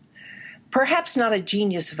genius. Perhaps not a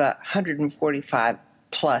genius of 145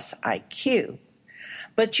 plus IQ,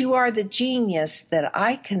 but you are the genius that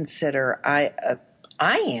I consider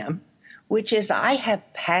I am, which is I have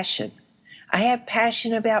passion. I have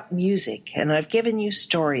passion about music, and I've given you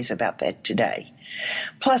stories about that today.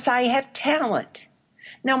 Plus, I have talent.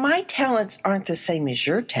 Now, my talents aren't the same as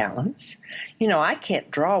your talents. You know, I can't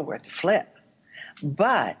draw worth a flip.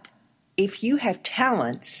 But if you have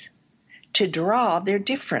talents to draw, they're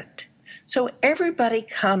different. So everybody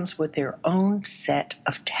comes with their own set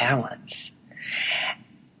of talents.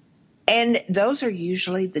 And those are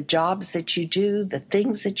usually the jobs that you do, the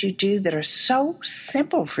things that you do that are so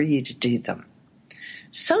simple for you to do them.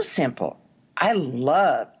 So simple. I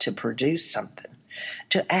love to produce something.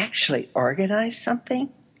 To actually organize something,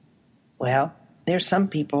 well, there's some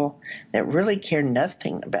people that really care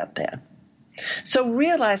nothing about that. So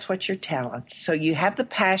realize what your talents. So you have the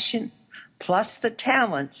passion plus the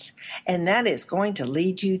talents, and that is going to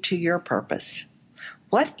lead you to your purpose.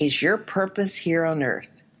 What is your purpose here on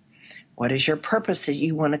earth? What is your purpose that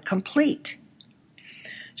you want to complete?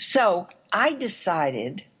 So I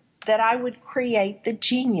decided that I would create the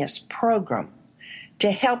Genius program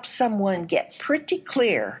to help someone get pretty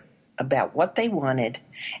clear about what they wanted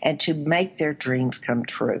and to make their dreams come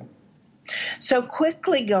true. So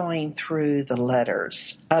quickly going through the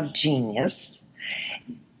letters of Genius,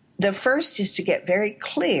 the first is to get very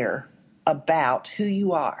clear about who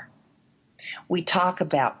you are. We talk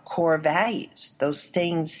about core values, those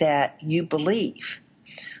things that you believe,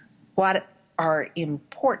 what are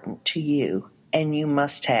important to you and you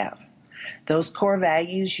must have. Those core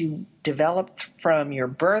values you developed from your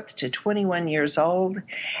birth to 21 years old,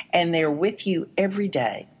 and they're with you every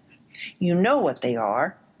day. You know what they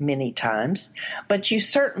are many times, but you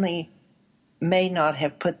certainly may not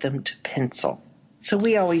have put them to pencil. So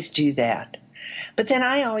we always do that. But then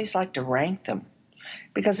I always like to rank them.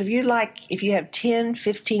 Because if you have 10,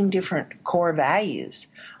 15 different core values,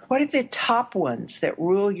 what are the top ones that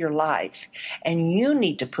rule your life and you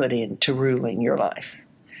need to put into ruling your life?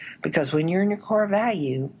 Because when you're in your core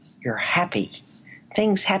value, you're happy.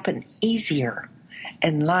 Things happen easier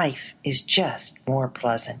and life is just more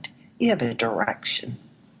pleasant. You have a direction.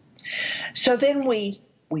 So then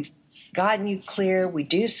we've gotten you clear. We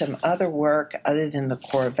do some other work other than the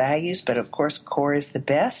core values, but of course core is the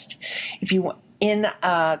best. In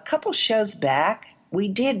a couple shows back, I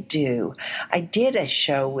did a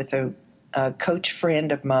show with a coach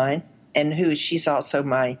friend of mine, and she's also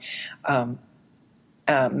my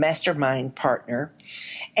mastermind partner,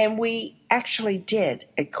 and we actually did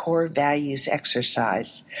a core values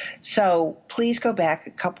exercise. So please go back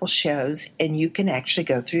a couple shows, and you can actually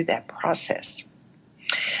go through that process.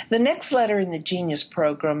 The next letter in the Genius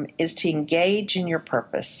program is to engage in your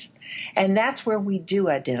purpose. And that's where we do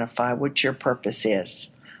identify what your purpose is.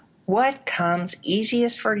 What comes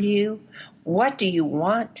easiest for you? What do you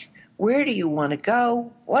want? Where do you want to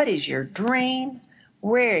go? What is your dream?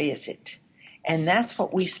 Where is it? And that's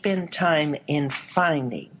what we spend time in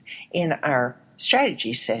finding in our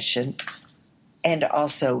strategy session and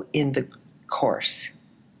also in the course.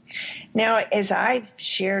 Now, as I've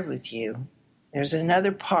shared with you, there's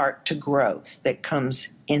another part to growth that comes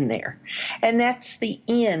in there. And that's the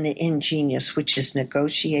N in Genius, which is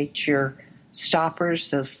negotiate your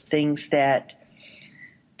stoppers, those things that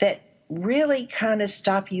really kind of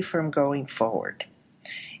stop you from going forward.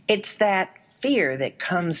 It's that fear that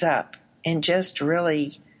comes up and just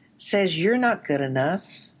really says you're not good enough,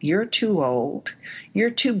 you're too old, you're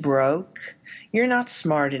too broke, you're not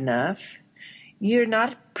smart enough, you're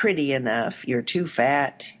not pretty enough, you're too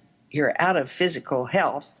fat, you're out of physical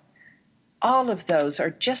health. All of those are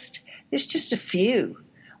there's just a few.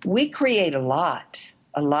 We create a lot.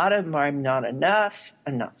 A lot of them are I'm not enough,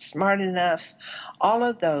 I'm not smart enough. All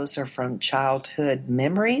of those are from childhood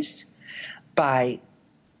memories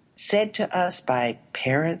said to us by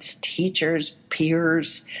parents, teachers,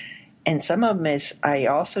 peers, and some of them, as I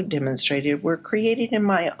also demonstrated, were created in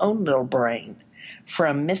my own little brain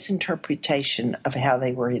from misinterpretation of how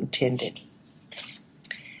they were intended.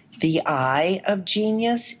 The I of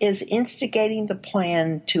Genius is instigating the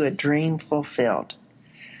plan to a dream fulfilled.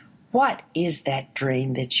 What is that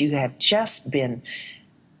dream that you have just been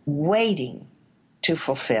waiting to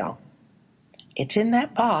fulfill? It's in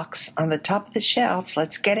that box on the top of the shelf.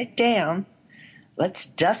 Let's get it down. Let's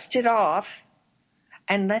dust it off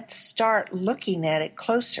and let's start looking at it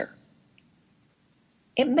closer.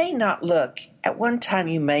 It may not look, at one time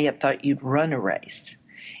you may have thought you'd run a race.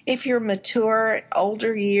 If you're mature,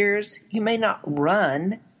 older years, you may not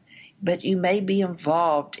run, but you may be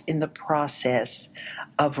involved in the process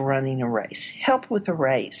of running a race. Help with a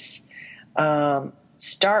race.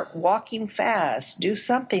 Start walking fast. Do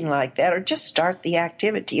something like that, or just start the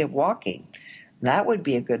activity of walking. That would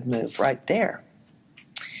be a good move right there.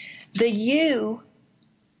 The U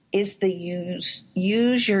is the use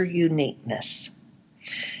your uniqueness.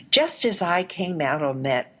 Just as I came out on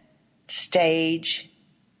that stage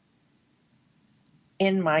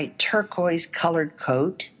in my turquoise colored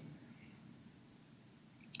coat,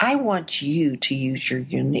 I want you to use your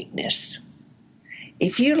uniqueness.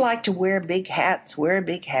 If you like to wear big hats, wear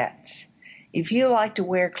big hats. If you like to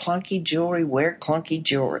wear clunky jewelry, wear clunky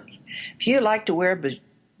jewelry. If you like to wear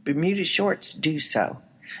Bermuda shorts, do so.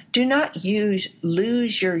 Do not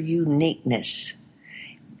lose your uniqueness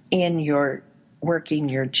in your working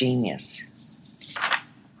your genius.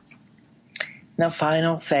 The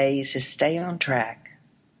final phase is stay on track.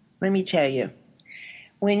 Let me tell you,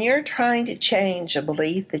 when you're trying to change a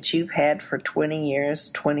belief that you've had for 20 years,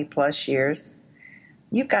 20 plus years,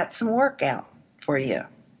 you've got some work out for you.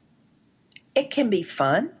 It can be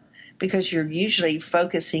fun because you're usually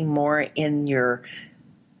focusing more in your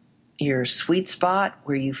sweet spot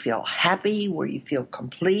where you feel happy, where you feel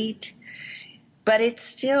complete. But it's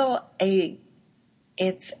still a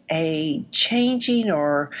changing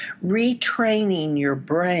or retraining your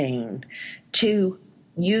brain to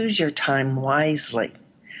use your time wisely,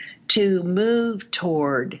 to move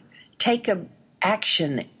toward, take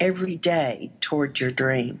action every day toward your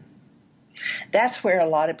dream. That's where a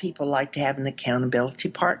lot of people like to have an accountability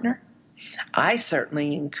partner. I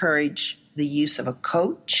certainly encourage the use of a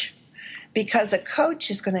coach because a coach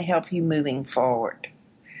is going to help you moving forward.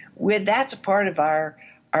 That's a part of our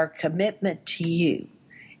commitment to you,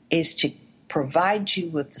 is to provide you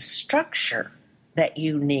with the structure that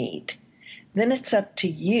you need. Then it's up to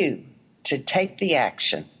you to take the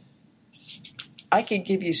action. I can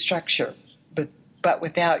give you structure, but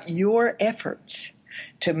without your efforts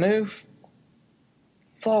to move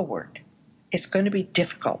forward, it's going to be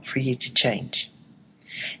difficult for you to change.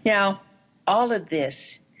 Now, all of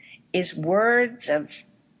this is words of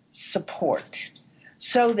support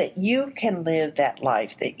so that you can live that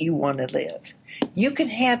life that you want to live. You can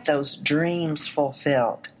have those dreams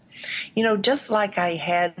fulfilled. You know, just like I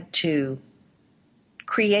had to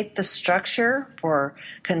create the structure for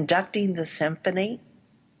conducting the symphony,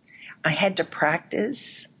 I had to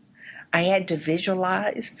practice, I had to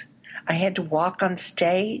visualize, I had to walk on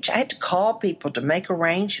stage, I had to call people to make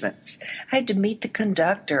arrangements, I had to meet the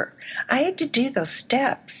conductor, I had to do those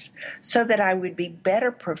steps so that I would be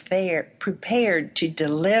better prepared to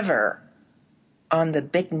deliver on the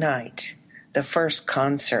big night, the first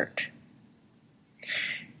concert.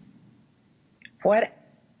 What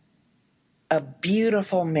a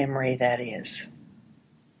beautiful memory that is.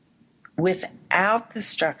 Without the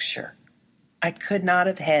structure, I could not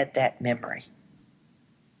have had that memory.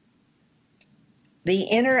 The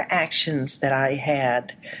interactions that I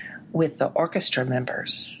had with the orchestra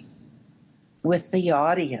members, with the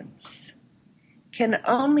audience, can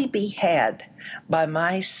only be had by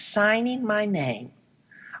my signing my name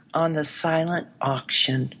on the silent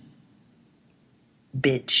auction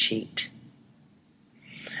bid sheet.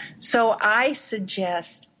 So I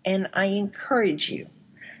suggest and I encourage you,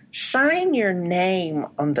 sign your name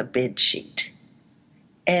on the bid sheet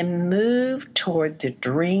and move toward the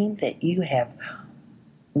dream that you have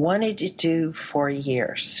wanted to do for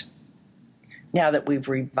years. Now that we've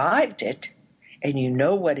revived it and you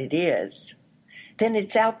know what it is, then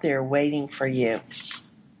it's out there waiting for you.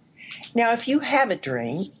 Now, if you have a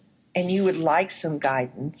dream and you would like some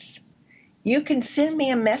guidance, you can send me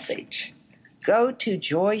a message. Go to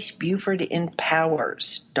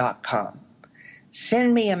JoyceBufordEmpowers.com.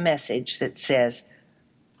 Send me a message that says,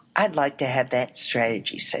 I'd like to have that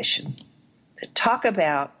strategy session to talk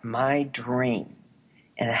about my dream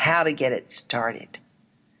and how to get it started.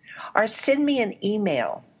 Or send me an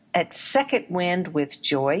email at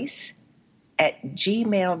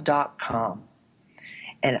secondwindwithjoyce@gmail.com.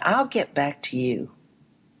 And I'll get back to you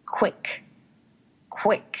quick,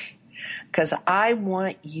 because I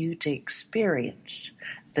want you to experience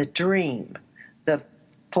the dream, the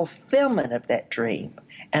fulfillment of that dream,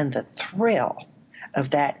 and the thrill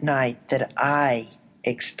of that night that I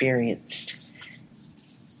experienced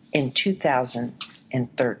in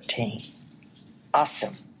 2013.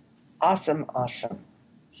 Awesome.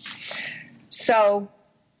 So,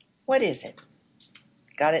 what is it?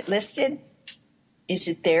 Got it listed? Is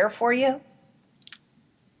it there for you?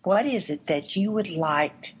 What is it that you would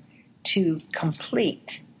like to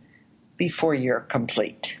complete before you're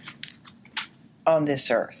complete on this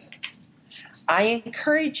earth? I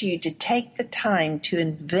encourage you to take the time to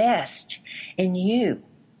invest in you.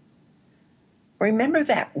 Remember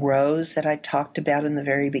that rose that I talked about in the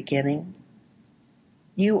very beginning?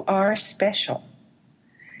 You are special.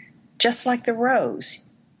 Just like the rose,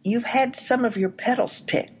 you've had some of your petals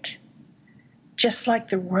picked. Just like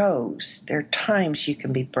the rose, there are times you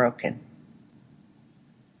can be broken.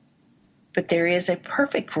 But there is a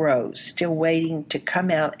perfect rose still waiting to come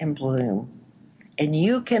out and bloom. And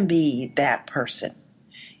you can be that person.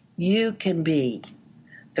 You can be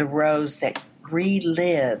the rose that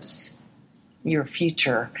relives your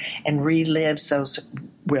future and lives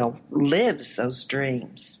those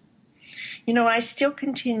dreams. You know, I still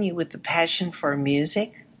continue with the passion for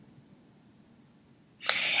music.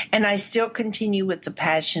 And I still continue with the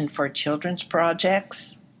passion for children's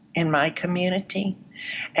projects in my community.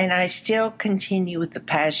 And I still continue with the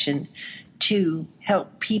passion to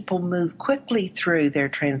help people move quickly through their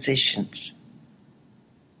transitions.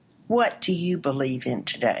 What do you believe in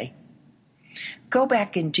today? Go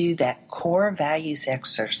back and do that core values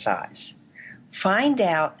exercise. Find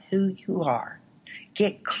out who you are.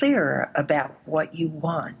 Get clearer about what you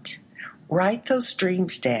want. Write those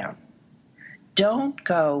dreams down. Don't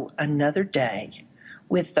go another day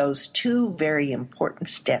with those 2 very important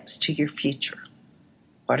steps to your future.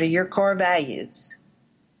 What are your core values?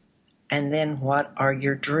 And then what are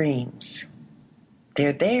your dreams?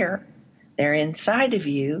 They're there. They're inside of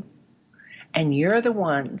you. And you're the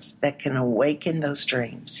ones that can awaken those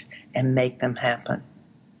dreams and make them happen.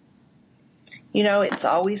 You know, it's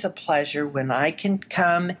always a pleasure when I can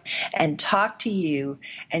come and talk to you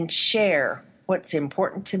and share what's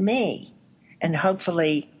important to me and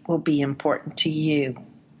hopefully will be important to you.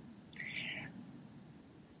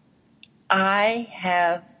 I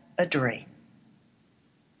have a dream.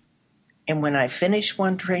 And when I finish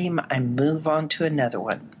one dream, I move on to another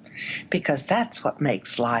one, because that's what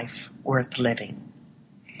makes life worth living.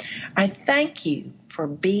 I thank you for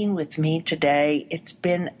being with me today. It's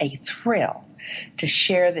been a thrill to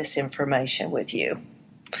share this information with you.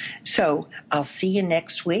 So I'll see you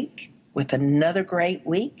next week with another great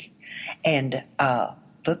week, and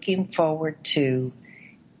looking forward to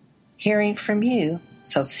hearing from you.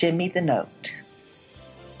 So send me the note.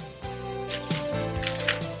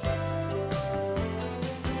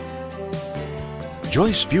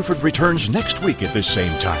 Joyce Buford returns next week at this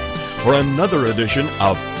same time for another edition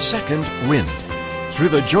of Second Wind. Through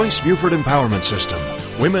the Joyce Buford Empowerment System,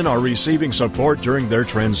 women are receiving support during their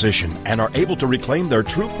transition and are able to reclaim their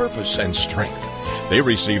true purpose and strength. They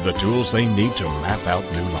receive the tools they need to map out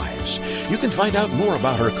new lives. You can find out more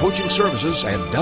about her coaching services at